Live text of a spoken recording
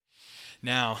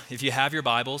Now, if you have your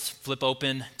Bibles, flip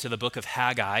open to the book of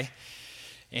Haggai.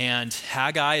 And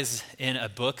Haggai is in a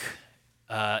book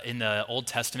in the Old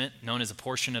Testament known as a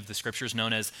portion of the scriptures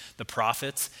known as the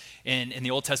prophets. In the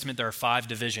Old Testament, there are 5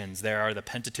 divisions. There are the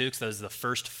Pentateuch, those are the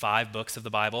first 5 books of the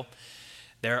Bible.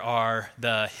 There are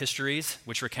the histories,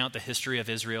 which recount the history of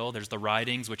Israel. There's the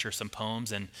writings, which are some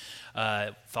poems and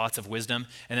thoughts of wisdom.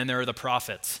 And then there are the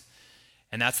prophets.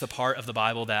 And that's the part of the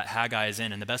Bible that Haggai is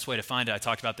in. And the best way to find it, I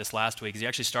talked about this last week, is you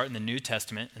actually start in the New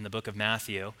Testament in the book of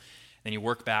Matthew, then you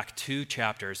work back 2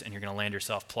 chapters, and you're going to land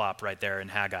yourself plop right there in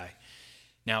Haggai.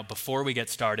 Now, before we get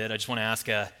started, I just want to ask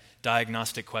a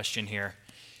diagnostic question here.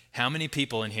 How many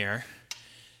people in here,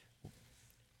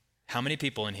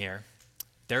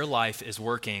 their life is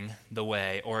working the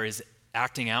way or is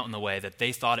acting out in the way that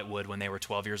they thought it would when they were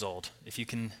 12 years old? If you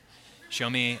can show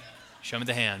me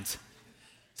the hands.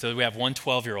 So we have one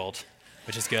 12-year-old,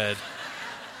 which is good.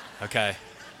 Okay.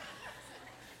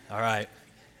 All right.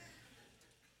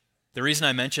 The reason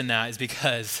I mention that is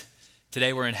because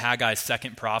today we're in Haggai's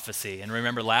second prophecy. And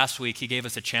remember last week he gave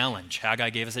us a challenge. Haggai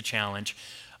gave us a challenge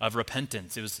of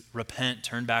repentance. It was repent,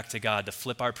 turn back to God, to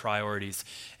flip our priorities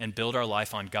and build our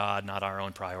life on God, not our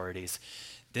own priorities.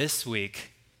 This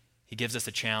week he gives us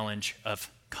a challenge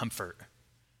of comfort.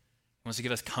 He wants to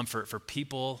give us comfort for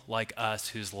people like us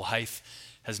whose life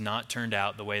has not turned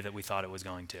out the way that we thought it was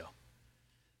going to.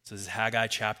 So this is Haggai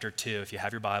chapter 2. If you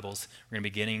have your Bibles, we're going to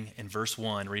be beginning in verse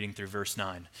 1, reading through verse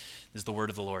 9. This is the word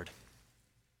of the Lord.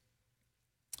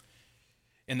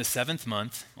 In the 7th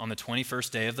month, on the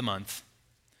 21st day of the month,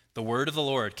 the word of the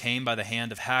Lord came by the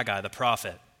hand of Haggai the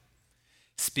prophet.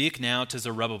 Speak now to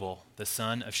Zerubbabel, the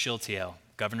son of Shealtiel,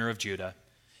 governor of Judah,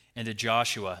 and to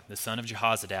Joshua, the son of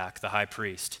Jehozadak, the high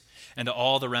priest, and to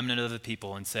all the remnant of the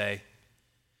people, and say,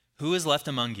 who is left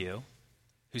among you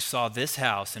who saw this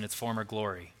house in its former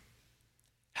glory?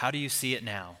 How do you see it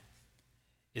now?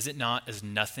 Is it not as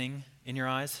nothing in your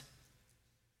eyes?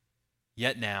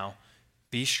 Yet now,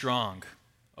 be strong,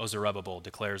 O Zerubbabel,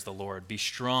 declares the Lord. Be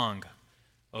strong,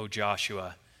 O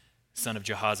Joshua, son of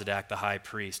Jehozadak, the high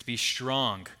priest. Be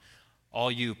strong, all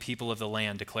you people of the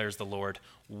land, declares the Lord.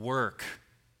 Work,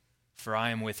 for I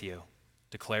am with you,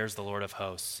 declares the Lord of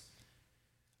hosts.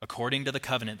 According to the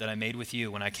covenant that I made with you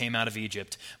when I came out of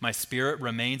Egypt, my spirit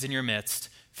remains in your midst.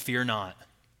 Fear not.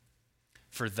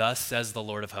 For thus says the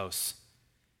Lord of hosts,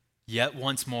 yet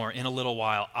once more, in a little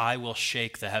while, I will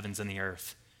shake the heavens and the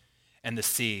earth, and the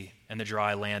sea and the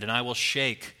dry land, and I will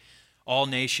shake all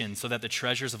nations so that the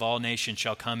treasures of all nations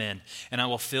shall come in, and I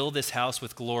will fill this house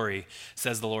with glory,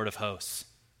 says the Lord of hosts.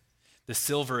 The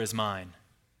silver is mine,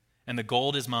 and the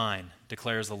gold is mine,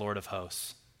 declares the Lord of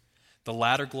hosts. The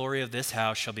latter glory of this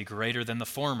house shall be greater than the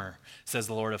former, says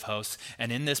the Lord of hosts,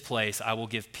 and in this place I will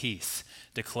give peace,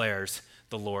 declares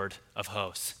the Lord of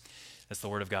hosts. That's the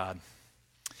word of God.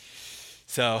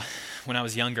 So when I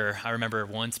was younger, I remember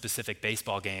one specific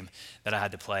baseball game that I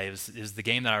had to play. It was the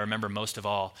game that I remember most of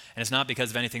all, and it's not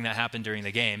because of anything that happened during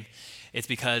the game. It's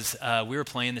because we were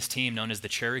playing this team known as the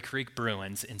Cherry Creek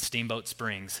Bruins in Steamboat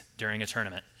Springs during a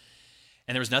tournament.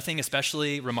 And there was nothing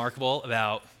especially remarkable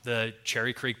about the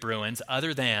Cherry Creek Bruins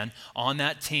other than on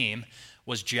that team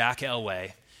was Jack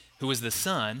Elway, who was the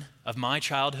son of my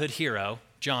childhood hero,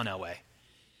 John Elway.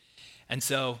 And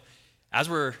so as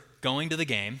we're going to the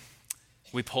game,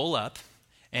 we pull up,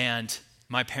 and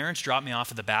my parents dropped me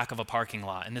off at the back of a parking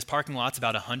lot. And this parking lot's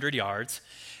about 100 yards.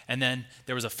 And then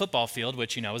there was a football field,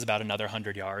 which, was about another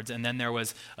 100 yards. And then there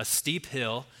was a steep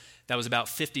hill that was about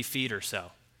 50 feet or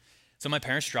so. So my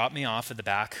parents dropped me off at the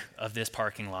back of this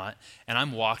parking lot, and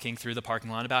I'm walking through the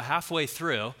parking lot. About halfway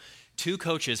through, 2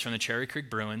 coaches from the Cherry Creek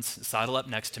Bruins sidle up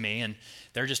next to me, and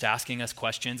they're just asking us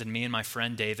questions. And me and my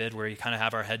friend David, where you kind of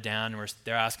have our head down, and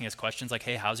they're asking us questions like,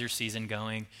 hey, how's your season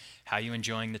going? How are you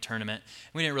enjoying the tournament?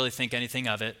 We didn't really think anything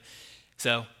of it.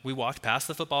 So we walked past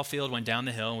the football field, went down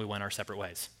the hill, and we went our separate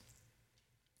ways.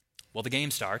 Well, the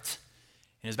game starts,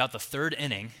 and it's about the 3rd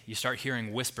inning, you start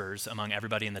hearing whispers among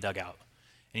everybody in the dugout.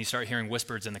 And you start hearing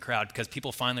whispers in the crowd because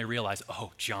people finally realize,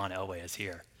 oh, John Elway is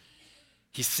here.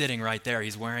 He's sitting right there.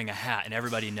 He's wearing a hat, and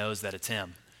everybody knows that it's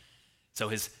him. So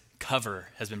his cover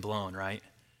has been blown, right?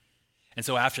 And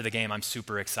so after the game, I'm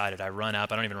super excited. I run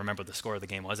up. I don't even remember what the score of the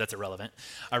game was. That's irrelevant.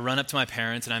 I run up to my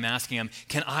parents, and I'm asking them,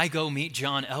 can I go meet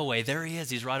John Elway? There he is.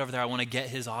 He's right over there. I want to get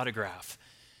his autograph.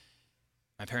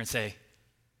 My parents say,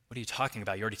 what are you talking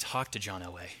about? You already talked to John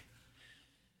Elway.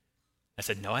 I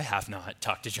said, no, I have not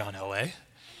talked to John Elway.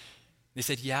 They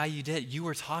said, yeah, you did. You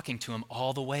were talking to him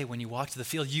all the way when you walked to the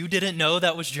field. You didn't know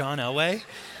that was John Elway?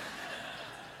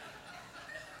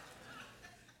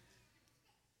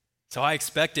 So I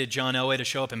expected John Elway to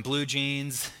show up in blue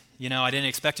jeans, I didn't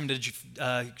expect him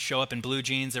to show up in blue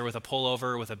jeans or with a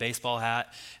pullover, with a baseball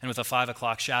hat, and with a 5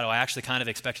 o'clock shadow. I actually kind of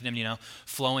expected him,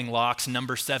 flowing locks,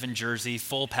 number 7 jersey,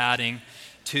 full padding,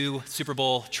 2 Super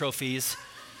Bowl trophies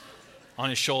on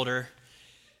his shoulder.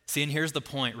 See, and here's the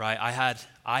point, right?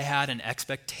 I had an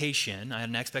expectation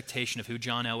of who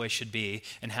John Elway should be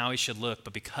and how he should look,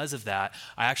 but because of that,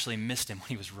 I actually missed him when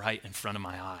he was right in front of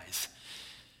my eyes.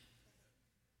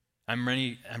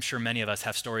 I'm sure many of us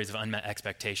have stories of unmet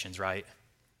expectations, right?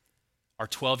 Our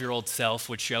 12-year-old self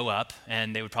would show up,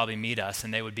 and they would probably meet us,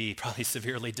 and they would be probably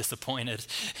severely disappointed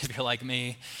if you're like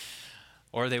me,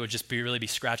 or they would just really be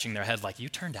scratching their head like, you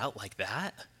turned out like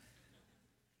that?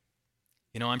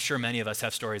 I'm sure many of us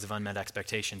have stories of unmet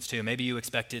expectations too. Maybe you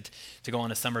expected to go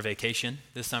on a summer vacation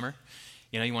this summer.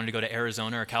 You wanted to go to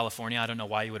Arizona or California. I don't know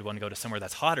why you would want to go to somewhere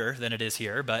that's hotter than it is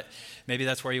here, but maybe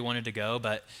that's where you wanted to go.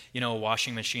 But, a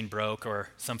washing machine broke or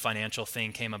some financial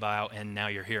thing came about and now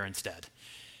you're here instead.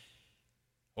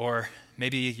 Or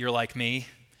maybe you're like me.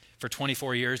 For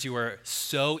 24 years, you were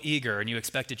so eager and you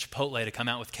expected Chipotle to come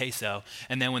out with queso.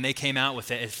 And then when they came out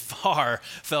with it, it far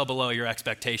fell below your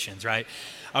expectations, right?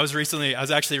 I was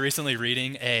actually recently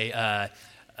reading a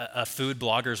food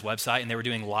blogger's website, and they were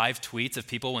doing live tweets of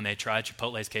people when they tried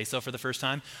Chipotle's queso for the first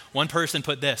time. One person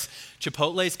put this: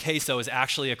 Chipotle's queso is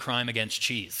actually a crime against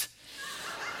cheese.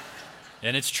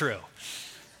 And it's true.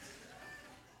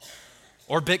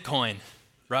 Or Bitcoin.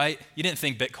 Right? You didn't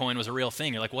think Bitcoin was a real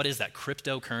thing. You're like, what is that,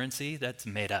 cryptocurrency? That's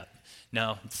made up.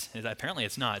 No, apparently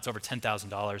it's not. It's over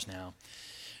 $10,000 now.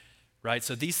 Right?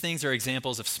 So these things are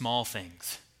examples of small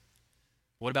things.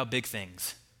 What about big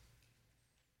things?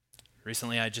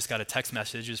 Recently, I just got a text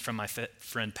message. It was from my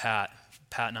friend Pat.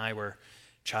 Pat and I were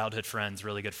childhood friends,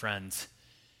 really good friends.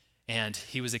 And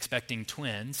he was expecting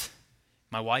twins.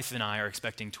 My wife and I are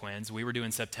expecting twins. We were due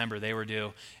in September. They were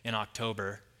due in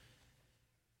October.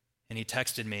 And he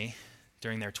texted me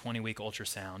during their 20-week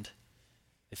ultrasound.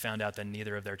 They found out that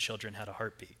neither of their children had a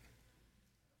heartbeat.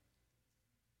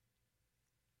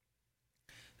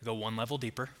 To go one level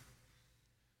deeper,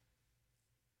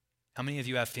 how many of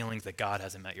you have feelings that God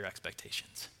hasn't met your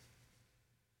expectations?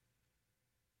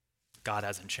 God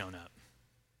hasn't shown up.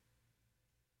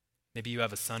 Maybe you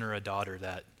have a son or a daughter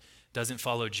that doesn't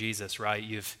follow Jesus, right?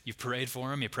 You've prayed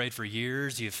for him, you prayed for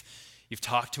years, you've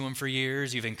talked to them for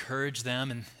years, you've encouraged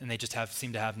them, and they just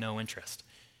seem to have no interest.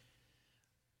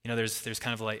 There's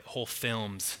kind of like whole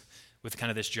films with kind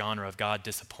of this genre of God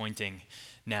disappointing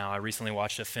now. I recently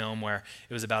watched a film where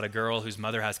it was about a girl whose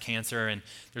mother has cancer, and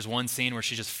there's one scene where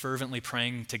she's just fervently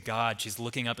praying to God. She's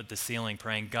looking up at the ceiling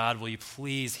praying, God, will you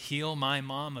please heal my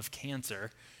mom of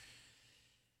cancer?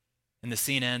 And the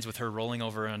scene ends with her rolling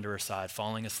over under her side,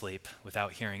 falling asleep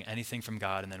without hearing anything from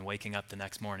God, and then waking up the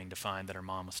next morning to find that her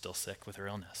mom was still sick with her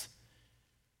illness.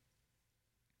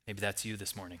 Maybe that's you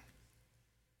this morning.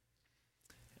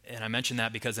 And I mention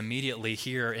that because immediately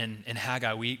here in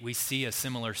Haggai, we see a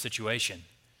similar situation.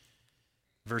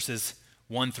 Verses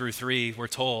 1 through 3, we're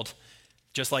told,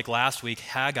 just like last week,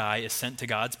 Haggai is sent to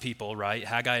God's people, right?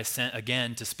 Haggai is sent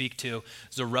again to speak to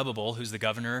Zerubbabel, who's the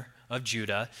governor of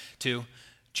Judah, to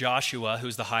Joshua,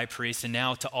 who's the high priest, and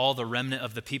now to all the remnant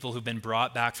of the people who've been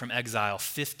brought back from exile,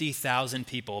 50,000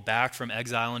 people back from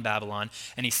exile in Babylon,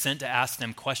 and he's sent to ask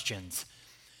them questions.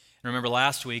 And remember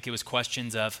last week, it was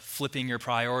questions of flipping your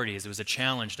priorities. It was a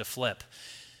challenge to flip.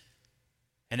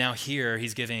 And now here,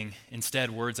 he's giving instead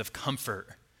words of comfort,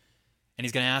 and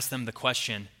he's going to ask them the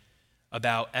question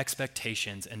about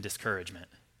expectations and discouragement.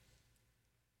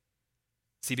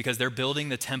 See, because they're building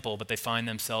the temple, but they find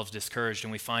themselves discouraged,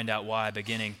 and we find out why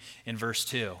beginning in verse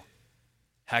 2.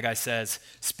 Haggai says,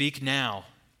 "Speak now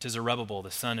to Zerubbabel, the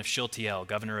son of Shealtiel,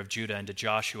 governor of Judah, and to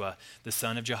Joshua, the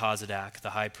son of Jehozadak, the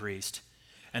high priest,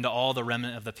 and to all the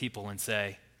remnant of the people, and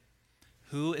say,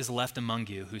 who is left among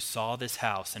you who saw this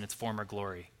house in its former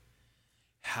glory?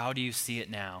 How do you see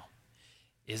it now?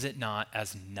 Is it not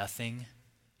as nothing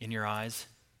in your eyes?"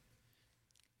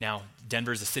 Now,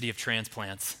 Denver is a city of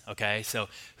transplants, okay? So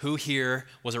who here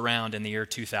was around in the year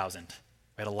 2000?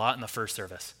 We had a lot in the first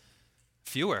service.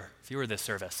 Fewer this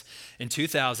service. In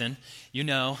 2000,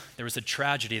 there was a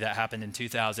tragedy that happened in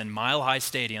 2000. Mile High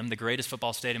Stadium, the greatest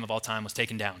football stadium of all time, was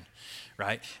taken down,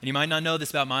 right? And you might not know this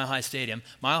about Mile High Stadium.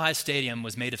 Mile High Stadium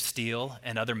was made of steel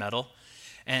and other metal.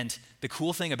 And the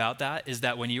cool thing about that is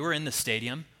that when you were in the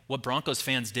stadium, what Broncos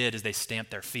fans did is they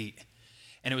stamped their feet.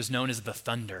 And it was known as the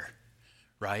Thunder,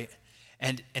 right?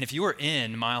 And if you were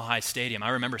in Mile High Stadium, I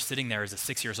remember sitting there as a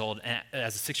 6-year-old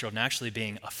and actually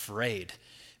being afraid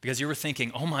because you were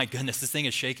thinking, oh my goodness, this thing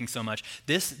is shaking so much.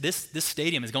 This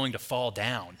stadium is going to fall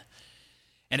down.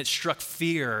 And it struck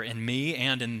fear in me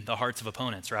and in the hearts of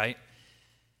opponents, right?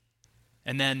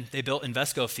 And then they built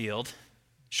Invesco Field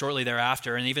shortly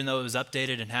thereafter, and even though it was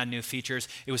updated and had new features,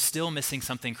 it was still missing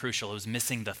something crucial. It was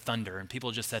missing the thunder, and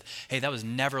people just said, hey, that was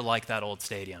never like that old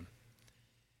stadium.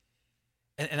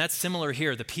 And that's similar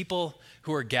here. The people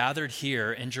who are gathered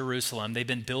here in Jerusalem, they've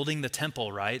been building the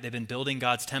temple, right? They've been building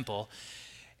God's temple,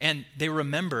 and they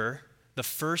remember the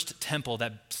first temple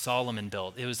that Solomon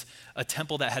built. It was a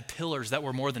temple that had pillars that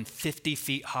were more than 50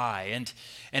 feet high, and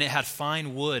it had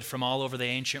fine wood from all over the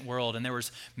ancient world, and there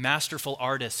was masterful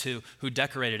artists who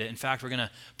decorated it. In fact, we're going to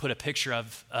put a picture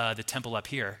of the temple up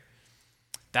here.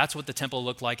 That's what the temple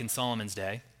looked like in Solomon's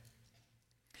day.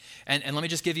 And let me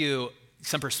just give you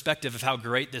some perspective of how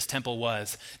great this temple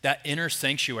was. That inner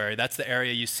sanctuary, that's the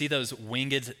area, you see those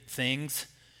winged things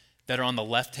that are on the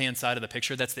left-hand side of the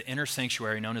picture? That's the inner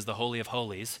sanctuary known as the Holy of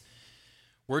Holies.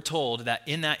 We're told that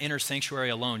in that inner sanctuary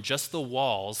alone, just the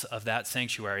walls of that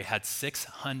sanctuary had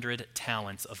 600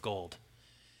 talents of gold.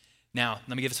 Now,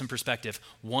 let me give you some perspective.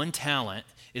 1 talent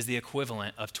is the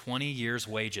equivalent of 20 years'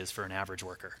 wages for an average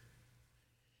worker.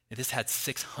 And this had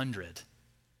 600.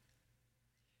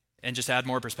 And just to add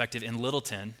more perspective, in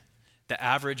Littleton, the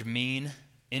average mean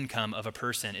income of a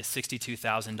person is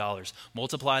 $62,000.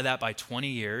 Multiply that by 20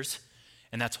 years,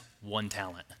 and that's 1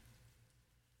 talent.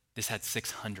 This had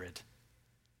 600.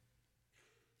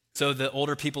 So the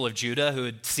older people of Judah who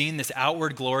had seen this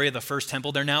outward glory of the first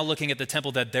temple, they're now looking at the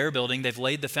temple that they're building. They've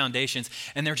laid the foundations,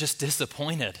 and they're just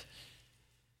disappointed.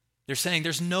 They're saying,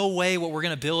 there's no way what we're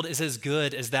going to build is as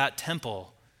good as that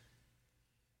temple.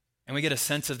 And we get a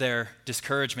sense of their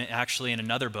discouragement actually in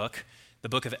another book, the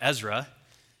book of Ezra,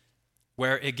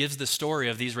 where it gives the story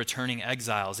of these returning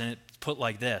exiles, and it's put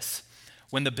like this.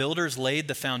 When the builders laid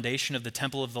the foundation of the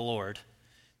temple of the Lord,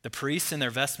 the priests in their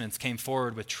vestments came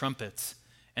forward with trumpets,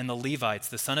 and the Levites,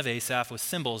 the son of Asaph, with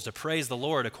cymbals to praise the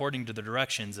Lord according to the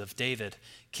directions of David,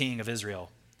 king of Israel.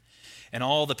 And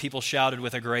all the people shouted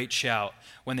with a great shout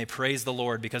when they praised the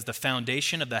Lord, because the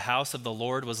foundation of the house of the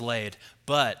Lord was laid.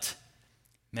 But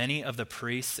many of the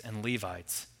priests and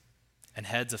Levites and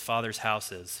heads of fathers'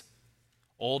 houses,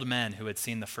 old men who had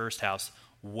seen the first house,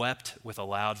 wept with a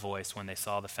loud voice when they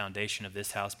saw the foundation of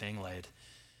this house being laid,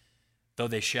 though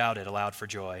they shouted aloud for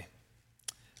joy,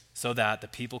 so that the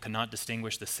people could not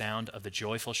distinguish the sound of the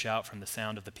joyful shout from the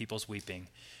sound of the people's weeping.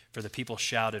 For the people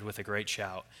shouted with a great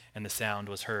shout, and the sound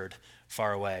was heard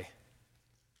far away.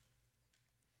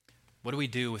 What do we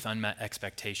do with unmet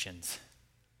expectations?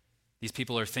 These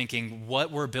people are thinking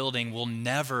what we're building will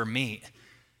never meet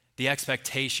the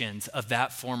expectations of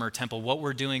that former temple. What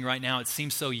we're doing right now, it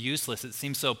seems so useless. It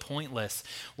seems so pointless.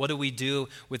 What do we do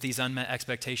with these unmet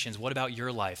expectations? What about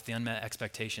your life, the unmet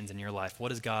expectations in your life? What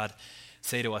does God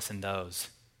say to us in those?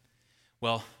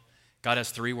 Well, God has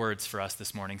 3 words for us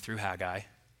this morning through Haggai,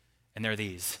 and they're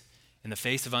these. In the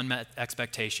face of unmet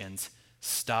expectations,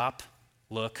 stop,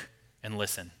 look, and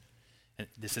listen. And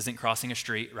this isn't crossing a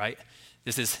street, right?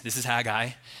 This is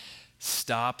Haggai.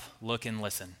 Stop, look, and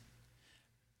listen.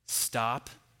 Stop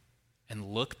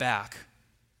and look back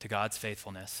to God's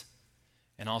faithfulness,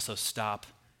 and also stop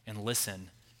and listen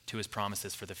to his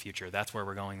promises for the future. That's where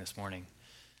we're going this morning.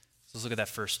 So let's look at that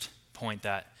first point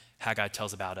that Haggai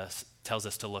tells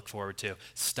us to look forward to.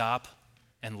 Stop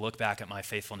and look back at my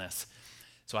faithfulness.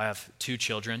 So I have 2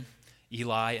 children,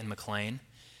 Eli and McLean,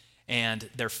 and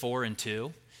they're 4 and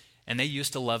 2, and they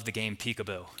used to love the game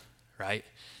peekaboo, right?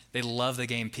 They love the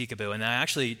game peekaboo, and I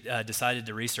actually decided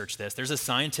to research this. There's a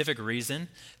scientific reason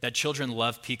that children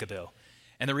love peekaboo,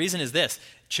 and the reason is this.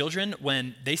 Children,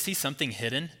 when they see something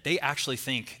hidden, they actually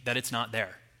think that it's not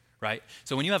there, right?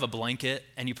 So when you have a blanket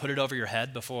and you put it over your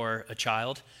head before a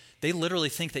child, they literally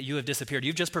think that you have disappeared.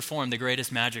 You've just performed the greatest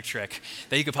magic trick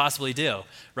that you could possibly do,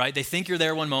 right? They think you're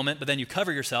there one moment, but then you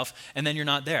cover yourself, and then you're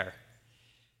not there.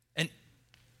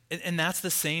 And that's the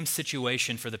same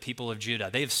situation for the people of Judah.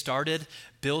 They've started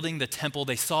building the temple.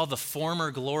 They saw the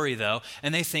former glory, though,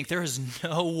 and they think there is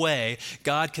no way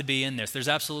God could be in this. There's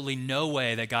absolutely no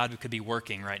way that God could be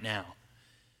working right now.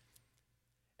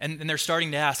 And they're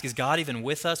starting to ask, is God even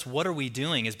with us? What are we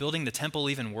doing? Is building the temple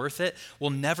even worth it? We'll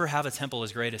never have a temple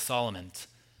as great as Solomon's.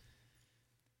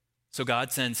 So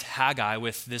God sends Haggai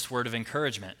with this word of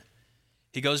encouragement.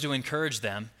 He goes to encourage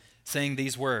them, saying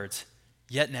these words,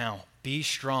 "Yet now, be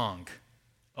strong,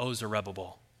 O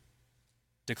Zerubbabel,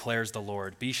 declares the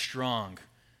Lord. Be strong,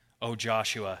 O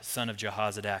Joshua, son of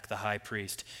Jehozadak, the high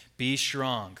priest. Be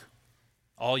strong,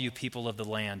 all you people of the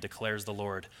land, declares the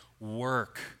Lord.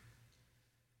 Work,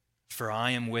 for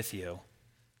I am with you,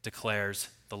 declares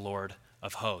the Lord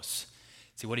of hosts."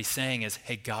 See, what he's saying is,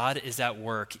 hey, God is at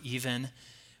work even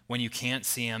when you can't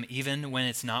see him, even when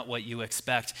it's not what you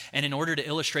expect. And in order to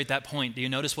illustrate that point, do you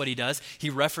notice what he does? He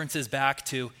references back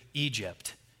to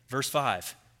Egypt. Verse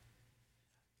 5.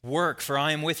 Work, for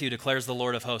I am with you, declares the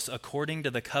Lord of hosts, according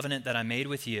to the covenant that I made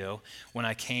with you when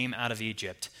I came out of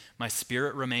Egypt. My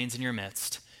spirit remains in your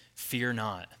midst. Fear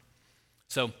not.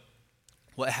 So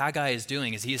what Haggai is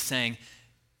doing is he is saying,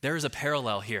 there is a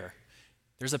parallel here.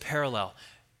 There's a parallel.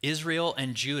 Israel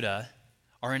and Judah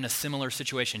are in a similar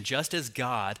situation. Just as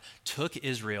God took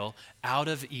Israel out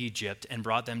of Egypt and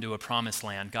brought them to a promised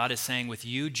land, God is saying, with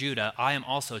you, Judah, I am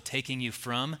also taking you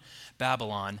from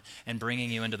Babylon and bringing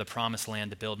you into the promised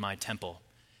land to build my temple.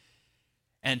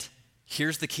 And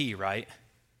here's the key, right?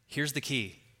 Here's the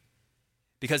key.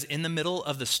 Because in the middle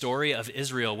of the story of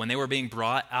Israel, when they were being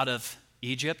brought out of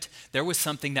Egypt, there was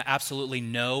something that absolutely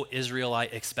no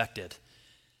Israelite expected.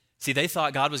 See, they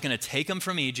thought God was going to take them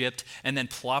from Egypt and then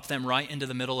plop them right into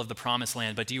the middle of the promised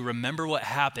land. But do you remember what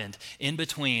happened in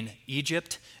between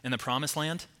Egypt and the promised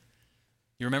land?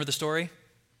 You remember the story?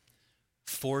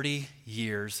 40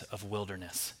 years of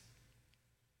wilderness.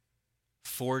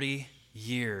 40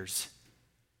 years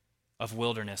of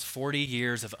wilderness. 40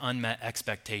 years of unmet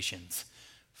expectations.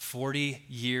 40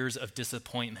 years of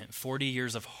disappointment, 40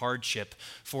 years of hardship,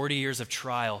 40 years of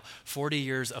trial, 40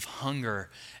 years of hunger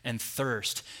and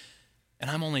thirst. And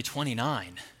I'm only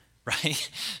 29, right?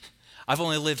 I've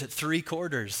only lived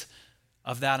 3/4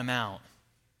 of that amount.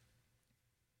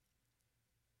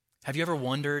 Have you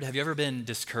ever been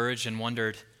discouraged and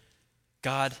wondered,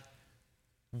 God,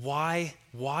 why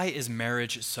is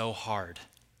marriage so hard?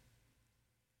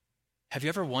 Have you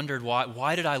ever wondered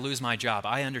why did I lose my job?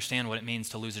 I understand what it means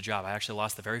to lose a job. I actually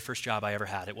lost the very first job I ever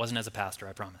had. It wasn't as a pastor,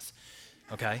 I promise.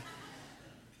 Okay?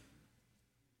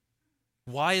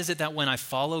 Why is it that when I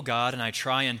follow God and I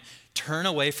try and turn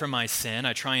away from my sin,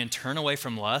 I try and turn away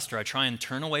from lust, or I try and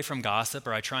turn away from gossip,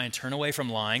 or I try and turn away from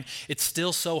lying, it's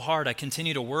still so hard. I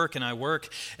continue to work and I work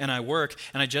and I work,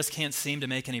 and I just can't seem to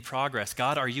make any progress.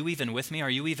 God, are you even with me? Are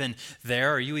you even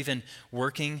there? Are you even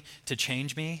working to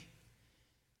change me?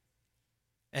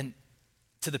 And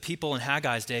to the people in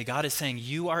Haggai's day, God is saying,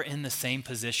 you are in the same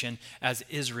position as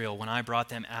Israel when I brought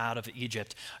them out of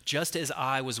Egypt. Just as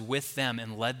I was with them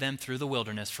and led them through the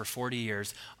wilderness for 40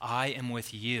 years, I am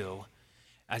with you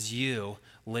as you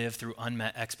live through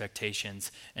unmet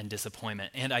expectations and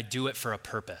disappointment. And I do it for a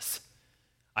purpose.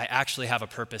 I actually have a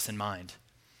purpose in mind.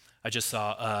 I just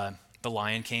saw The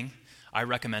Lion King. I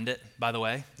recommend it, by the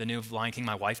way. The new Lion King,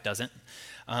 my wife doesn't.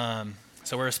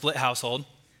 So we're a split household.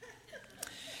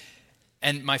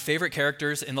 And my favorite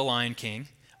characters in The Lion King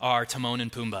are Timon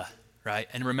and Pumbaa, right?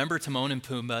 And remember Timon and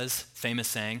Pumbaa's famous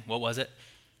saying, what was it?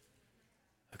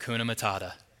 Hakuna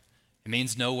Matata. It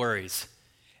means no worries.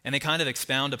 And they kind of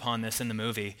expound upon this in the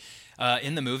movie.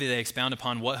 In the movie, they expound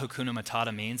upon what Hakuna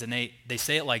Matata means, and they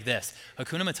say it like this.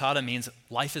 Hakuna Matata means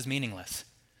life is meaningless.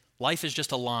 Life is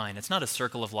just a line. It's not a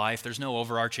circle of life. There's no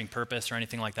overarching purpose or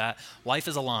anything like that. Life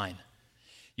is a line.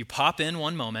 You pop in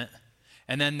one moment,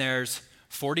 and then there's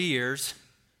 40 years,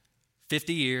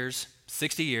 50 years,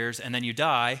 60 years, and then you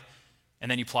die, and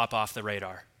then you plop off the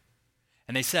radar.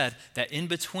 And they said that in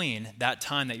between that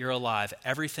time that you're alive,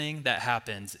 everything that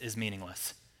happens is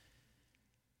meaningless.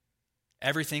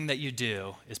 Everything that you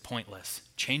do is pointless.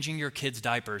 Changing your kids'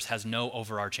 diapers has no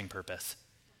overarching purpose.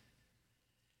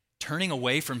 Turning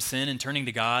away from sin and turning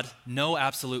to God, no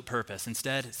absolute purpose.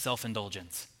 Instead,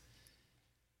 self-indulgence.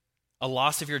 A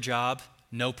loss of your job,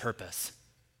 no purpose.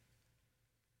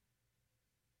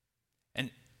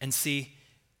 And see,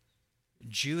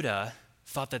 Judah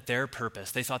thought that their purpose,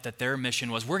 they thought that their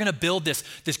mission was, we're going to build this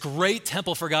great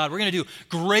temple for God. We're going to do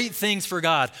great things for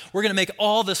God. We're going to make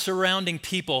all the surrounding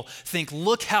people think,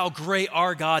 look how great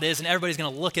our God is, and everybody's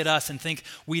going to look at us and think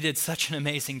we did such an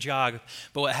amazing job.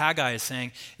 But what Haggai is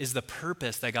saying is the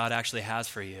purpose that God actually has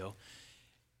for you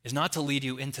is not to lead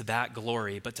you into that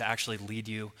glory, but to actually lead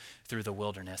you through the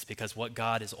wilderness, because what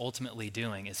God is ultimately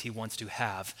doing is he wants to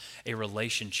have a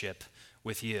relationship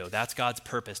with you. That's God's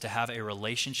purpose, to have a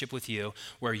relationship with you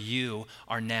where you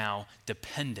are now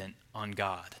dependent on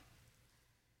God.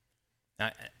 Now,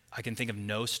 I can think of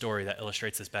no story that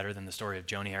illustrates this better than the story of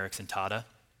Joni Eareckson Tada.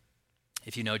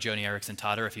 If you know Joni Eareckson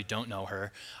Tada, or if you don't know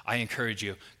her, I encourage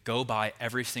you, go buy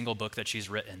every single book that she's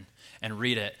written and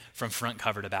read it from front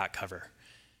cover to back cover,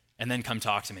 and then come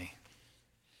talk to me.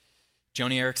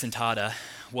 Joni Eareckson Tada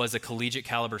was a collegiate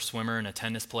caliber swimmer and a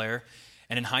tennis player.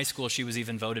 And in high school, she was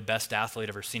even voted best athlete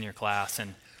of her senior class.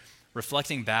 And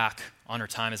reflecting back on her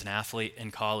time as an athlete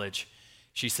in college,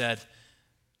 she said,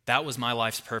 that was my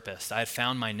life's purpose. I had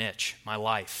found my niche, my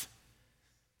life.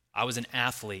 I was an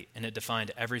athlete, and it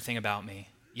defined everything about me,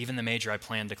 even the major I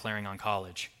planned declaring on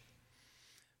college.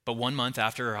 But 1 month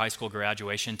after her high school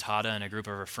graduation, Tada and a group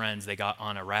of her friends, they got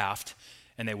on a raft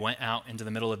and they went out into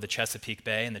the middle of the Chesapeake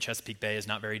Bay, and the Chesapeake Bay is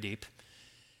not very deep.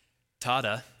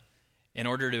 Tada, in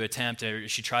order to attempt, or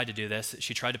she tried to do this,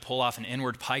 she tried to pull off an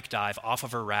inward pike dive off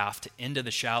of her raft into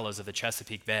the shallows of the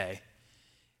Chesapeake Bay.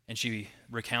 And she,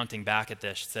 recounting back at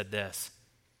this, said this: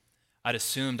 "I'd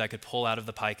assumed I could pull out of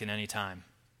the pike at any time.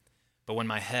 But when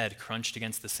my head crunched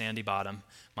against the sandy bottom,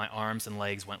 my arms and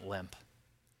legs went limp.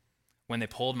 When they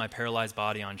pulled my paralyzed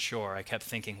body on shore, I kept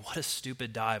thinking, what a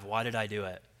stupid dive, why did I do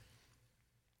it?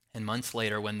 And months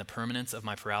later, when the permanence of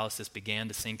my paralysis began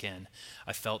to sink in,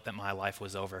 I felt that my life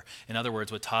was over." In other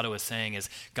words, what Tada was saying is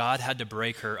God had to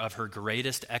break her of her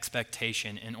greatest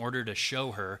expectation in order to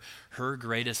show her her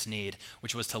greatest need,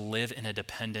 which was to live in a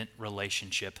dependent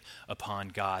relationship upon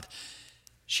God.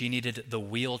 She needed the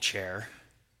wheelchair,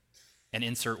 and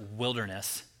insert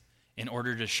wilderness, in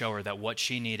order to show her that what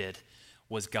she needed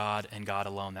was God and God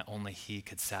alone, that only He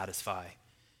could satisfy.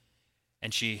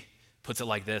 And she puts it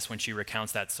like this when she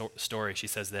recounts that story. She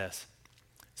says this: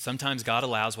 "Sometimes God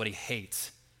allows what He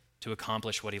hates to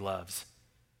accomplish what He loves.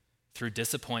 Through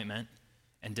disappointment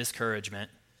and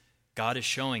discouragement, God is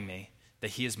showing me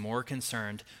that He is more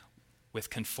concerned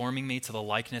with conforming me to the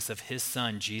likeness of His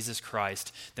Son, Jesus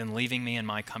Christ, than leaving me in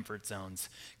my comfort zones.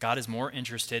 God is more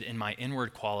interested in my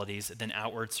inward qualities than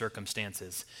outward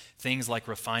circumstances. Things like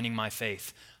refining my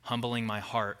faith, humbling my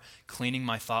heart, cleaning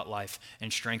my thought life,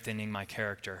 and strengthening my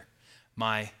character.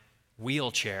 My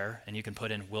wheelchair," and you can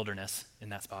put in wilderness in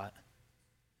that spot,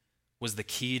 "was the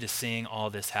key to seeing all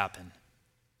this happen.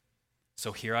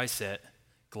 So here I sit,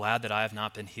 glad that I have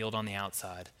not been healed on the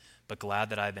outside, but glad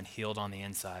that I have been healed on the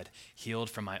inside, healed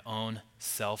from my own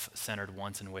self-centered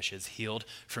wants and wishes, healed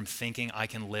from thinking I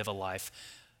can live a life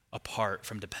apart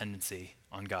from dependency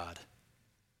on God."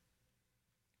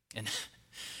 And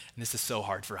this is so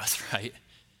hard for us, right?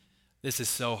 This is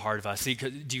so hard for us. See,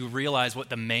 do you realize what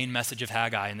the main message of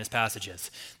Haggai in this passage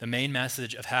is? The main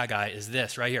message of Haggai is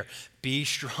this right here: be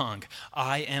strong.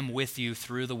 I am with you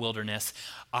through the wilderness.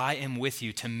 I am with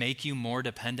you to make you more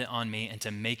dependent on me and to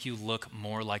make you look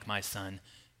more like my Son,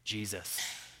 Jesus.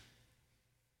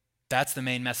 That's the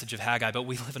main message of Haggai. But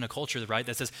we live in a culture, right,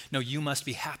 that says, no, you must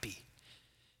be happy.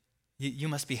 You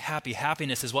must be happy.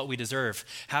 Happiness is what we deserve.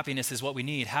 Happiness is what we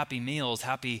need. Happy meals,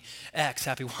 happy X,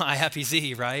 happy Y, happy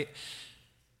Z, right?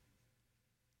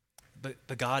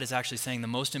 But God is actually saying the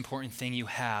most important thing you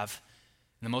have,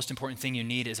 and the most important thing you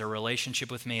need is a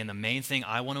relationship with me. And the main thing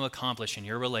I want to accomplish in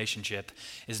your relationship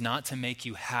is not to make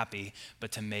you happy,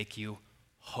 but to make you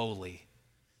holy,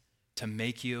 to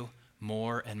make you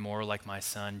more and more like my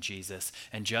Son, Jesus.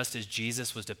 And just as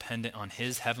Jesus was dependent on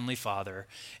His heavenly Father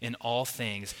in all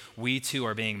things, we too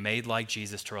are being made like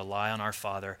Jesus to rely on our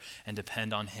Father and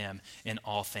depend on Him in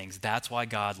all things. That's why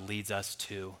God leads us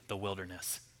to the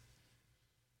wilderness.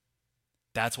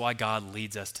 That's why God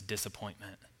leads us to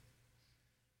disappointment.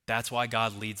 That's why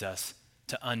God leads us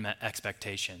to unmet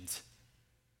expectations.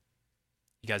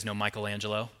 You guys know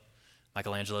Michelangelo?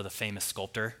 Michelangelo, the famous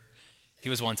sculptor. He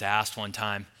was once asked one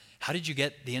time, how did you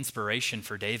get the inspiration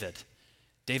for David?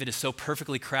 David is so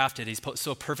perfectly crafted. He's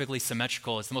so perfectly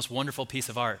symmetrical. It's the most wonderful piece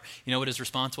of art. You know what his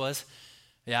response was?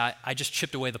 Yeah, I just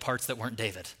chipped away the parts that weren't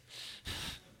David.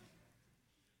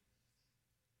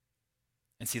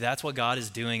 And see, that's what God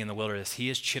is doing in the wilderness. He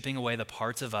is chipping away the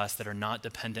parts of us that are not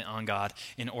dependent on God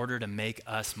in order to make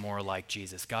us more like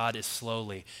Jesus. God is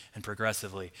slowly and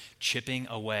progressively chipping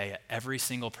away at every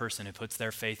single person who puts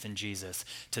their faith in Jesus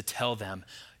to tell them,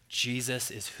 Jesus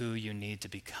is who you need to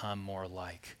become more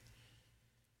like.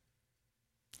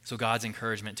 So God's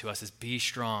encouragement to us is be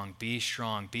strong, be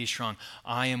strong, be strong.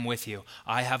 I am with you.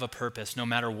 I have a purpose. No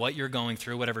matter what you're going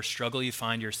through, whatever struggle you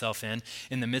find yourself in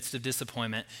the midst of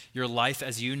disappointment, your life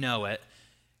as you know it,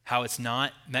 how it's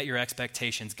not met your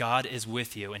expectations, God is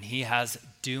with you, and He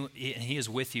is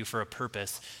with you for a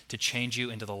purpose to change you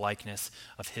into the likeness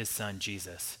of His Son,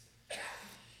 Jesus.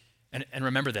 And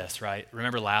remember this, right?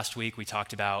 Remember last week we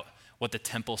talked about what the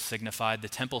temple signified? The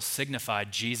temple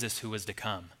signified Jesus who was to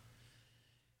come.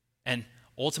 And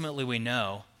ultimately we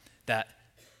know that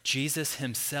Jesus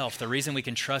Himself, the reason we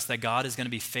can trust that God is going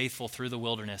to be faithful through the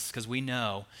wilderness, because we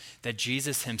know that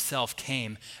Jesus Himself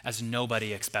came as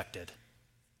nobody expected.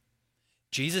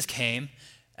 Jesus came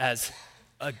as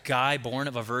a guy born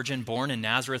of a virgin, born in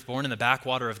Nazareth, born in the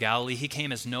backwater of Galilee. He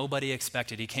came as nobody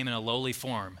expected. He came in a lowly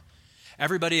form.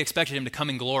 Everybody expected Him to come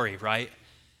in glory, right?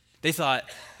 They thought,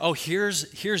 oh, here's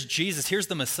Jesus, here's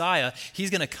the Messiah. He's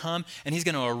going to come and He's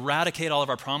going to eradicate all of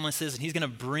our promises and He's going to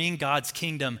bring God's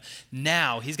kingdom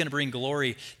now. He's going to bring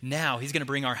glory now. He's going to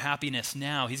bring our happiness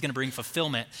now. He's going to bring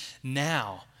fulfillment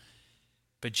now.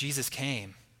 But Jesus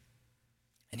came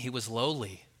and he was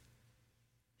lowly.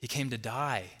 He came to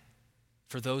die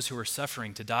for those who were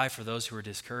suffering, to die for those who were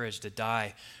discouraged, to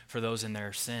die for those in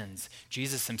their sins.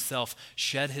 Jesus himself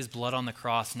shed his blood on the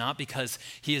cross, not because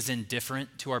he is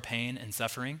indifferent to our pain and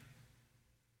suffering,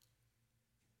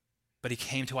 but he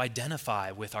came to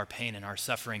identify with our pain and our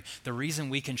suffering. The reason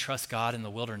we can trust God in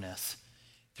the wilderness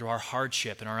through our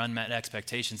hardship and our unmet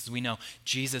expectations is we know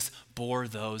Jesus bore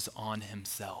those on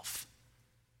himself.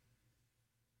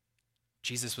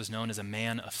 Jesus was known as a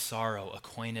man of sorrow,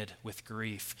 acquainted with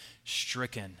grief,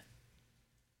 stricken.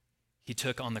 He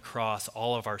took on the cross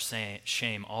all of our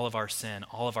shame, all of our sin,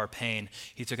 all of our pain.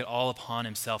 He took it all upon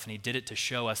himself, and he did it to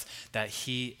show us that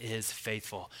he is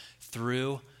faithful.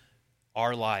 Through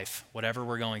our life, whatever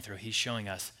we're going through, he's showing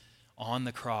us on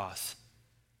the cross,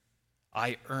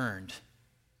 I earned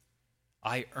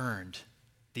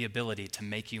the ability to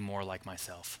make you more like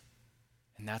myself.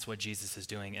 And that's what Jesus is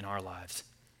doing in our lives.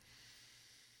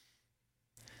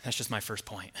 That's just my first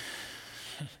point.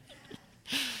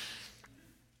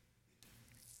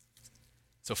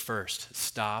 So first,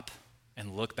 stop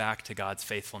and look back to God's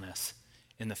faithfulness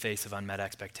in the face of unmet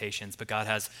expectations. But God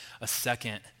has a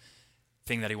second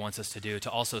thing that he wants us to do,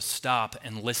 to also stop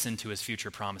and listen to his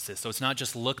future promises. So it's not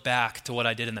just look back to what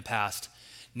I did in the past.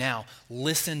 Now,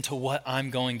 listen to what I'm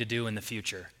going to do in the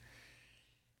future.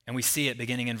 And we see it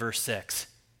beginning in verse 6.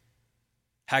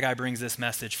 Haggai brings this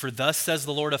message. For thus says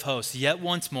the Lord of hosts, yet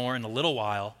once more in a little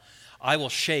while, I will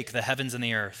shake the heavens and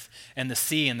the earth, and the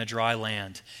sea and the dry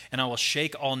land, and I will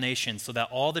shake all nations, so that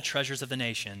all the treasures of the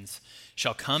nations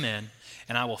shall come in,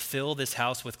 and I will fill this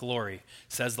house with glory,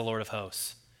 says the Lord of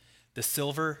hosts. The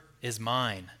silver is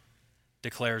mine,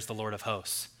 declares the Lord of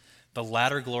hosts. The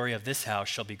latter glory of this house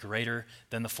shall be greater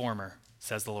than the former,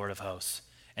 says the Lord of hosts.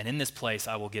 And in this place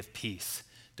I will give peace,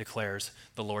 declares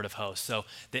the Lord of hosts. So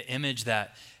the image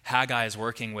that Haggai is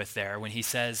working with there, when he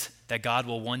says that God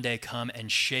will one day come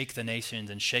and shake the nations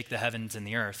and shake the heavens and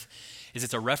the earth, is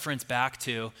it's a reference back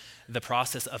to the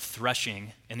process of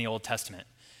threshing in the Old Testament.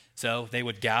 So they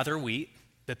would gather wheat.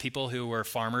 The people who were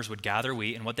farmers would gather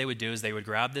wheat, and what they would do is they would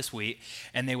grab this wheat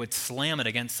and they would slam it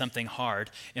against something hard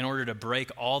in order to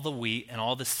break all the wheat and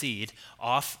all the seed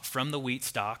off from the wheat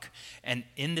stalk. And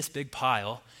in this big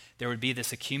pile, there would be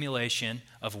this accumulation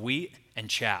of wheat and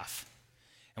chaff.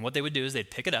 And what they would do is they'd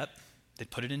pick it up,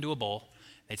 they'd put it into a bowl,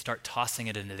 they'd start tossing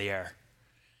it into the air.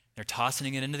 They're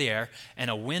tossing it into the air, and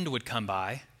a wind would come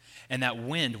by, and that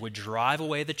wind would drive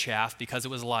away the chaff because it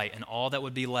was light, and all that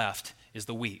would be left is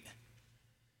the wheat.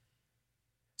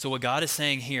 So what God is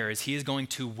saying here is he is going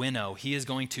to winnow, he is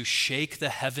going to shake the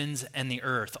heavens and the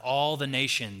earth, all the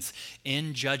nations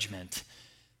in judgment.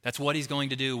 That's what he's going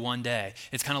to do one day.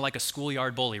 It's kind of like a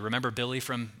schoolyard bully. Remember Billy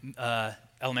from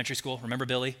elementary school? Remember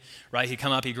Billy? Right? He'd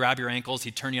come up, he'd grab your ankles,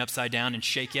 he'd turn you upside down and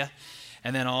shake you.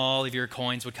 And then all of your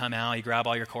coins would come out. He'd grab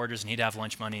all your quarters and he'd have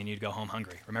lunch money and you'd go home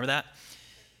hungry. Remember that?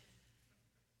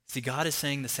 See, God is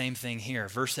saying the same thing here.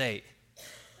 Verse 8,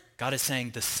 God is saying,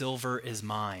 the silver is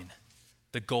mine.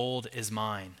 The gold is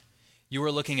mine. You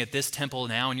are looking at this temple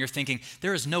now and you're thinking,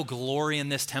 there is no glory in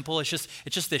this temple. It's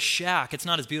just this shack. It's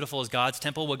not as beautiful as God's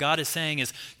temple. What God is saying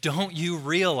is, don't you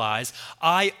realize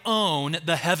I own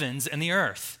the heavens and the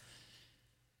earth?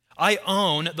 I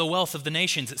own the wealth of the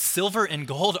nations. Silver and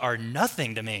gold are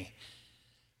nothing to me.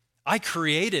 I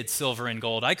created silver and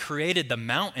gold. I created the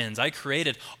mountains. I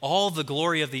created all the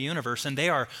glory of the universe, and they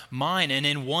are mine. And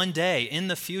in one day, in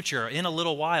the future, in a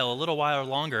little while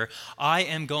longer, I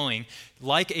am going,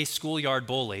 like a schoolyard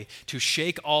bully, to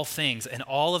shake all things, and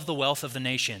all of the wealth of the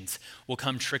nations will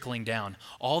come trickling down.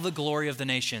 All the glory of the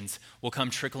nations will come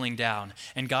trickling down.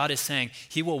 And God is saying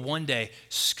he will one day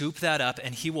scoop that up,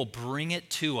 and he will bring it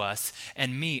to us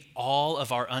and meet all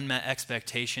of our unmet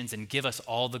expectations and give us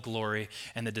all the glory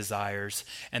and the desires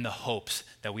and the hopes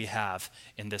that we have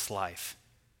in this life.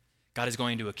 God is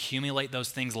going to accumulate those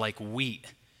things like wheat,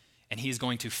 and he's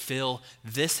going to fill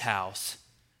this house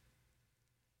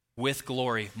with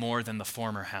glory more than the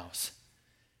former house.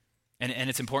 And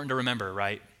it's important to remember,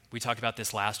 right? We talked about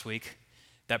this last week,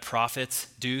 that prophets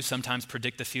do sometimes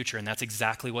predict the future, and that's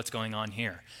exactly what's going on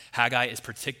here. Haggai is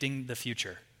predicting the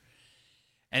future.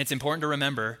 And it's important to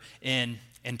remember in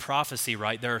prophecy,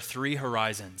 right, there are three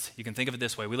horizons. You can think of it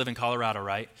this way. We live in Colorado,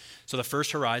 right? So the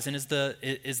first horizon is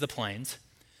the plains.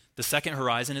 The second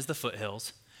horizon is the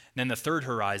foothills. And then the third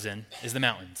horizon is the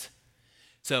mountains.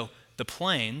 So the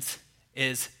plains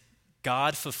is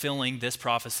God fulfilling this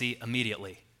prophecy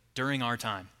immediately during our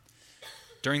time,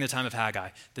 during the time of Haggai.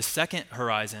 The second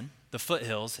horizon, the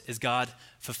foothills, is God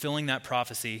fulfilling that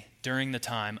prophecy during the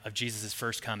time of Jesus'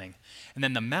 first coming. And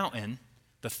then the mountain,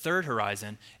 The third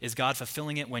horizon is God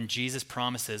fulfilling it when Jesus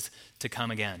promises to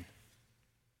come again.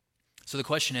 So the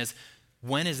question is,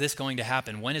 when is this going to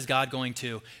happen? When is God going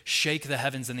to shake the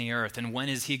heavens and the earth? And when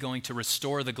is he going to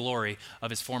restore the glory of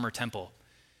his former temple?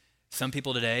 Some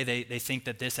people today, they think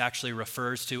that this actually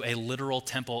refers to a literal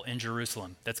temple in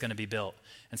Jerusalem that's going to be built.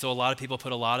 And so a lot of people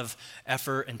put a lot of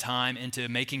effort and time into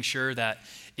making sure that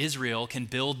Israel can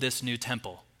build this new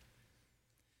temple.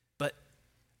 But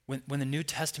when the New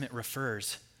Testament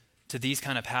refers to these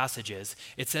kind of passages,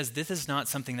 it says this is not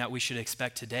something that we should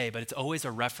expect today, but it's always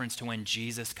a reference to when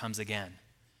Jesus comes again.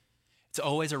 It's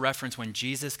always a reference when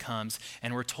Jesus comes,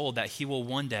 and we're told that he will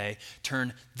one day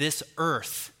turn this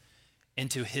earth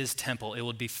into his temple. It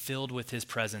will be filled with his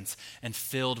presence and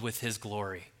filled with his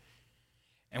glory.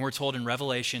 And we're told in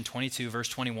Revelation 22, verse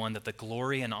 21, that the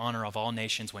glory and honor of all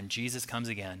nations when Jesus comes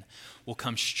again will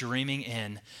come streaming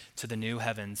in to the new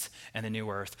heavens and the new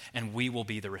earth, and we will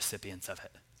be the recipients of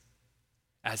it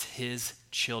as his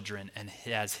children and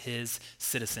as his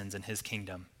citizens in his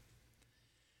kingdom.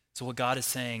 So what God is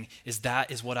saying is that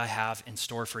is what I have in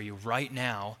store for you. Right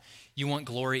now, you want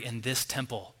glory in this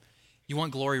temple. You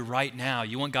want glory right now.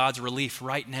 You want God's relief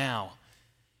right now.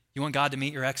 You want God to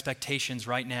meet your expectations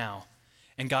right now.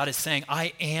 And God is saying,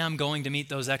 I am going to meet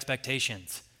those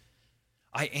expectations.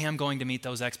 I am going to meet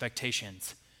those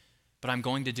expectations. But I'm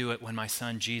going to do it when my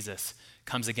son Jesus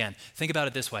comes again. Think about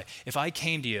it this way. If I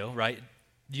came to you, right,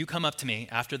 you come up to me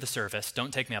after the service,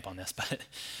 don't take me up on this,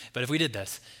 but if we did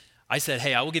this, I said,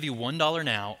 hey, I will give you $1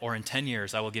 now, or in 10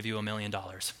 years, I will give you $1 million.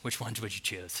 Which one would you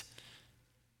choose?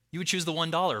 You would choose the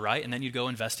 $1, right? And then you'd go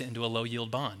invest it into a low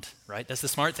yield bond, right? That's the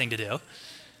smart thing to do.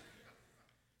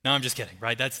 No, I'm just kidding,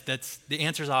 right? That's the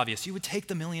answer's obvious. You would take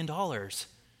the $1 million. Or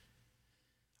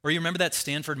you remember that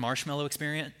Stanford marshmallow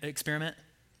experiment?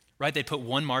 Right? They put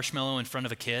one marshmallow in front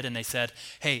of a kid and they said,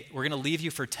 hey, we're going to leave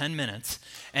you for 10 minutes.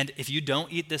 And if you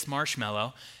don't eat this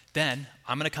marshmallow, then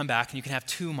I'm going to come back and you can have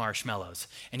 2 marshmallows.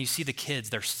 And you see the kids,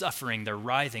 they're suffering, they're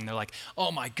writhing. They're like,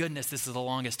 oh my goodness, this is the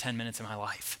longest 10 minutes of my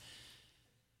life.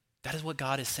 That is what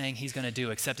God is saying he's going to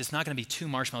do, except it's not going to be 2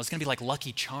 marshmallows. It's going to be like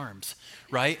Lucky Charms,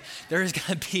 right? There is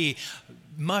going to be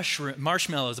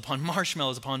marshmallows upon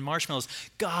marshmallows upon marshmallows.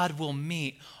 God will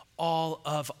meet all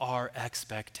of our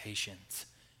expectations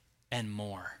and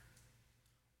more.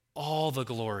 All the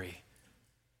glory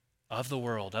of the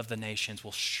world, of the nations,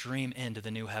 will stream into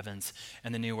the new heavens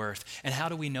and the new earth. And how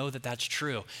do we know that that's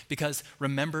true? Because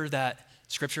remember that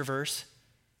scripture verse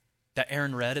that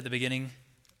Aaron read at the beginning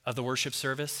of the worship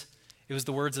service? It was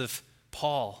the words of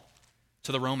Paul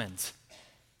to the Romans.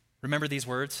 Remember these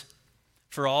words?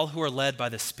 For all who are led by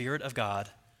the Spirit of God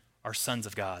are sons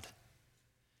of God.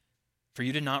 For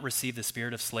you did not receive the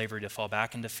spirit of slavery to fall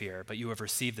back into fear, but you have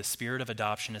received the spirit of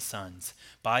adoption as sons,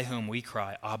 by whom we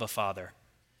cry, Abba, Father.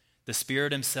 The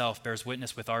Spirit himself bears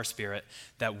witness with our spirit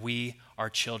that we are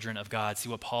children of God. See,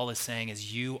 what Paul is saying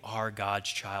is you are God's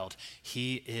child.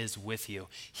 He is with you.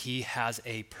 He has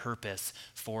a purpose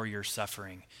for your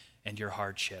suffering and your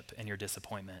hardship and your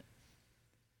disappointment.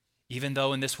 Even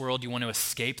though in this world you want to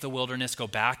escape the wilderness, go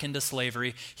back into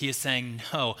slavery, he is saying,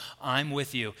 no, I'm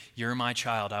with you. You're my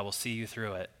child. I will see you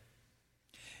through it.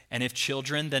 And if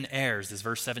children, then heirs, this is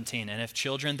verse 17, and if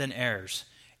children, then heirs,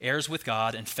 heirs with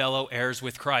God and fellow heirs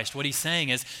with Christ. What he's saying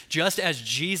is, just as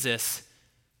Jesus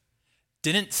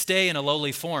didn't stay in a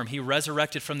lowly form, he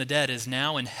resurrected from the dead, is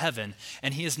now in heaven,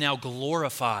 and he is now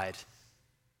glorified.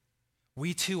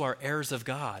 We too are heirs of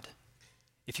God.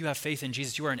 If you have faith in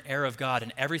Jesus, you are an heir of God,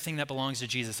 and everything that belongs to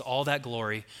Jesus, all that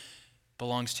glory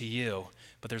belongs to you.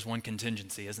 But there's one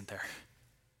contingency, isn't there?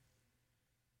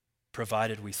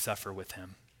 Provided we suffer with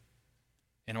him,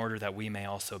 in order that we may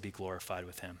also be glorified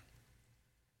with him.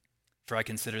 For I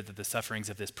consider that the sufferings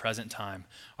of this present time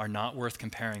are not worth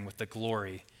comparing with the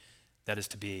glory that is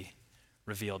to be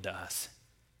revealed to us.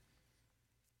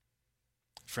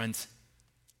 Friends,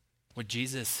 what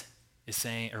Jesus is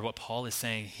saying, or what Paul is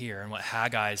saying here, and what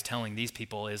Haggai is telling these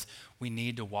people is we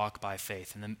need to walk by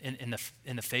faith.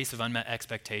 In the face of unmet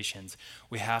expectations,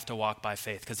 we have to walk by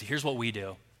faith. Because here's what we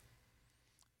do.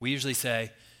 We usually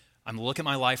say, I'm looking at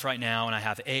my life right now and I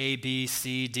have A, B,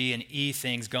 C, D, and E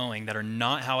things going that are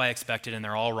not how I expected and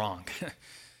they're all wrong.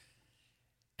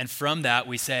 And from that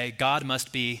we say, God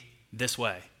must be this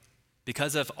way.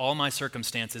 Because of all my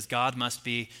circumstances, God must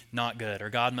be not good, or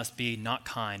God must be not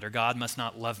kind, or God must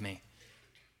not love me.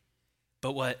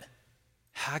 But what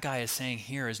Haggai is saying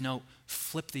here is no,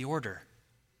 flip the order.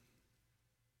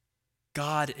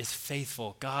 God is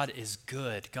faithful. God is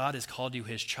good. God has called you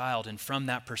his child. And from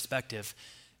that perspective,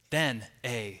 then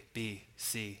A, B,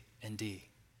 C, and D.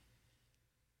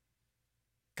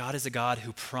 God is a God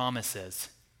who promises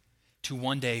to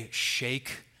one day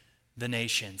shake the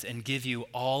nations and give you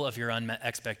all of your unmet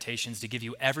expectations, to give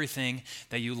you everything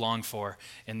that you long for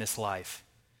in this life.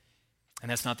 And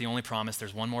that's not the only promise.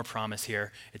 There's one more promise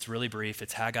here. It's really brief.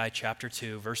 It's Haggai chapter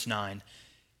 2, verse 9.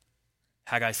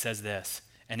 Haggai says this,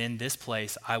 "And in this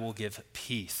place I will give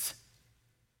peace,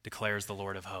 declares the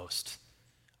Lord of hosts."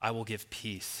 I will give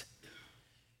peace.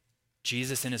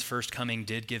 Jesus in his first coming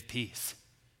did give peace.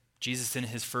 Jesus in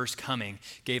his first coming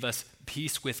gave us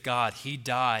peace with God. He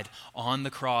died on the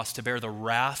cross to bear the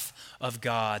wrath of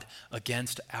God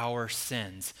against our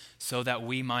sins so that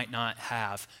we might not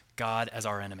have God as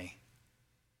our enemy.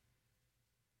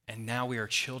 And now we are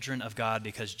children of God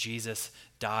because Jesus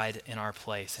died in our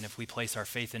place. And if we place our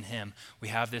faith in him, we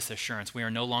have this assurance. We are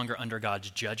no longer under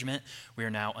God's judgment. We are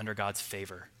now under God's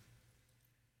favor.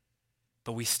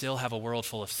 But we still have a world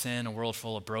full of sin, a world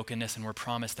full of brokenness, and we're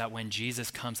promised that when Jesus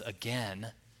comes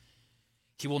again,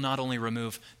 he will not only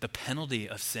remove the penalty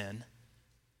of sin,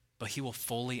 but he will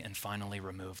fully and finally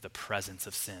remove the presence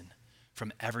of sin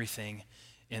from everything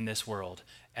in this world,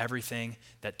 everything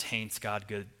that taints God's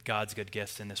good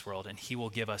gifts in this world, and he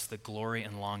will give us the glory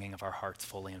and longing of our hearts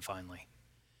fully and finally.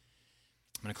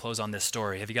 I'm going to close on this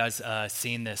story. Have you guys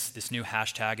seen this new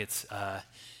hashtag?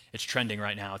 It's trending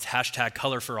right now. It's hashtag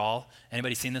Color for All.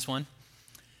 Anybody seen this one?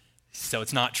 So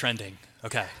it's not trending.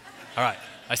 Okay. All right.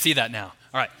 I see that now.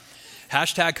 All right.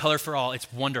 Hashtag Color for All.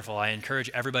 It's wonderful. I encourage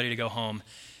everybody to go home,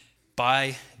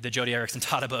 buy the Jody Erickson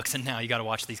Tata books, and now you got to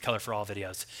watch these Color for All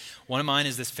videos. One of mine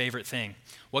is this favorite thing.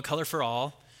 What Color for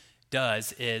All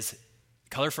does is,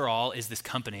 Color for All is this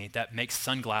company that makes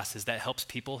sunglasses that helps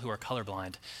people who are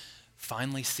colorblind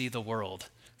finally see the world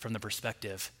from the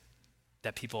perspective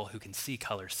that people who can see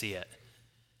color see it.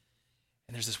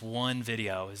 And there's this one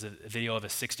video, is a video of a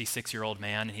 66-year-old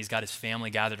man, and he's got his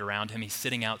family gathered around him. He's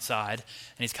sitting outside,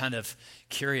 and he's kind of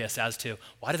curious as to,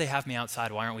 why do they have me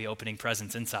outside? Why aren't we opening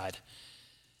presents inside?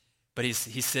 But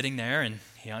he's sitting there, and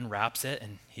he unwraps it,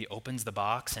 and he opens the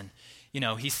box, and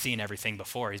he's seen everything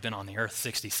before. He's been on the earth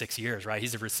 66 years, right?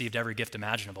 He's received every gift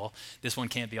imaginable. This one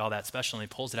can't be all that special, and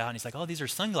he pulls it out, and he's like, oh, these are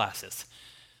sunglasses.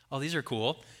 Oh, these are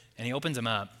cool. And he opens them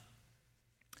up.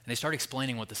 And they start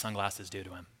explaining what the sunglasses do to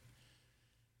him.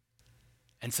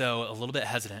 And so, a little bit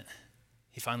hesitant,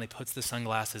 he finally puts the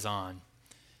sunglasses on,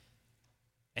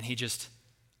 and he just,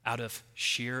 out of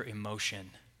sheer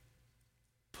emotion,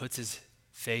 puts his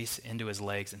face into his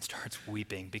legs and starts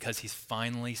weeping because he's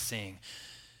finally seeing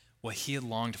what he had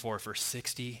longed for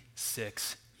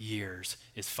 66 years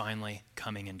is finally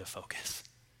coming into focus.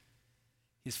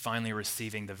 He's finally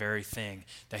receiving the very thing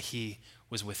that he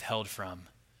was withheld from.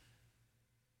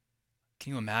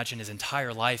 Can you imagine his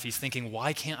entire life? He's thinking,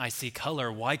 why can't I see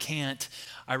color? Why can't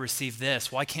I receive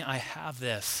this? Why can't I have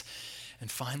this?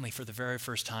 And finally, for the very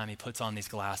first time, he puts on these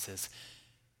glasses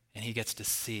and he gets to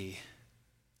see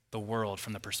the world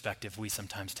from the perspective we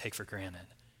sometimes take for granted.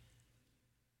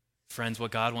 Friends,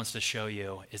 what God wants to show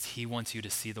you is he wants you to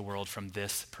see the world from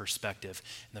this perspective.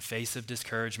 In the face of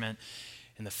discouragement,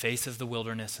 in the face of the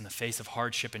wilderness, in the face of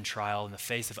hardship and trial, in the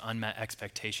face of unmet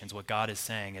expectations, what God is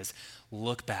saying is,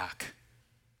 look back.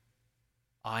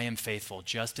 I am faithful,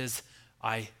 just as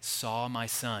I saw my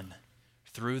son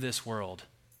through this world,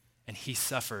 and he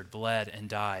suffered, bled, and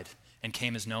died, and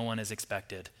came as no one has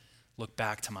expected. Look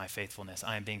back to my faithfulness.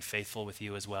 I am being faithful with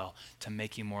you as well to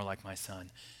make you more like my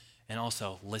son. And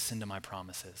also, listen to my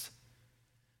promises.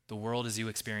 The world as you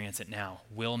experience it now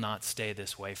will not stay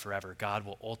this way forever. God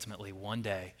will ultimately one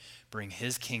day bring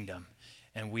his kingdom,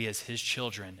 and we as his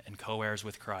children and co-heirs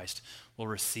with Christ will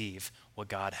receive what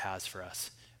God has for us.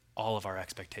 All of our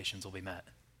expectations will be met.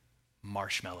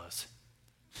 Marshmallows.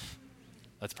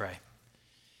 Let's pray.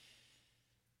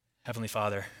 Heavenly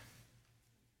Father,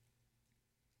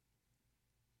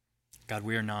 God,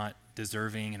 we are not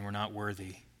deserving and we're not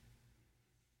worthy.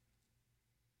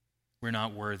 We're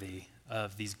not worthy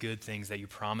of these good things that you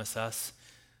promise us.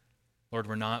 Lord,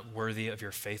 we're not worthy of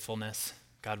your faithfulness.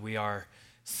 God, we are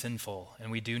sinful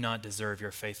and we do not deserve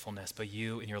your faithfulness, but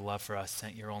you in your love for us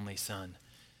sent your only Son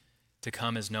to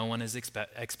come as no one has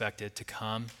expected, to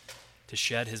come, to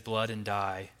shed his blood and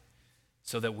die,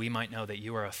 so that we might know that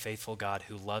you are a faithful God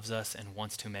who loves us and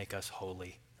wants to make us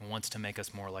holy and wants to make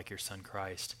us more like your Son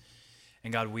Christ.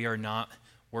 And God, we are not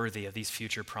worthy of these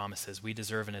future promises. We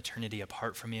deserve an eternity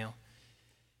apart from you.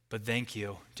 But thank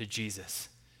you to Jesus,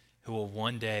 who will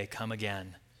one day come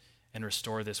again and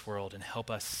restore this world and help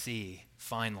us see,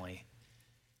 finally,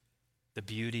 the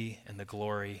beauty and the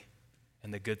glory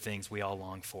and the good things we all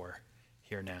long for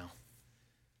here now.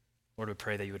 Lord, we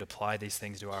pray that you would apply these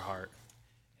things to our heart.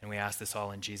 And we ask this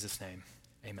all in Jesus' name.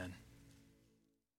 Amen.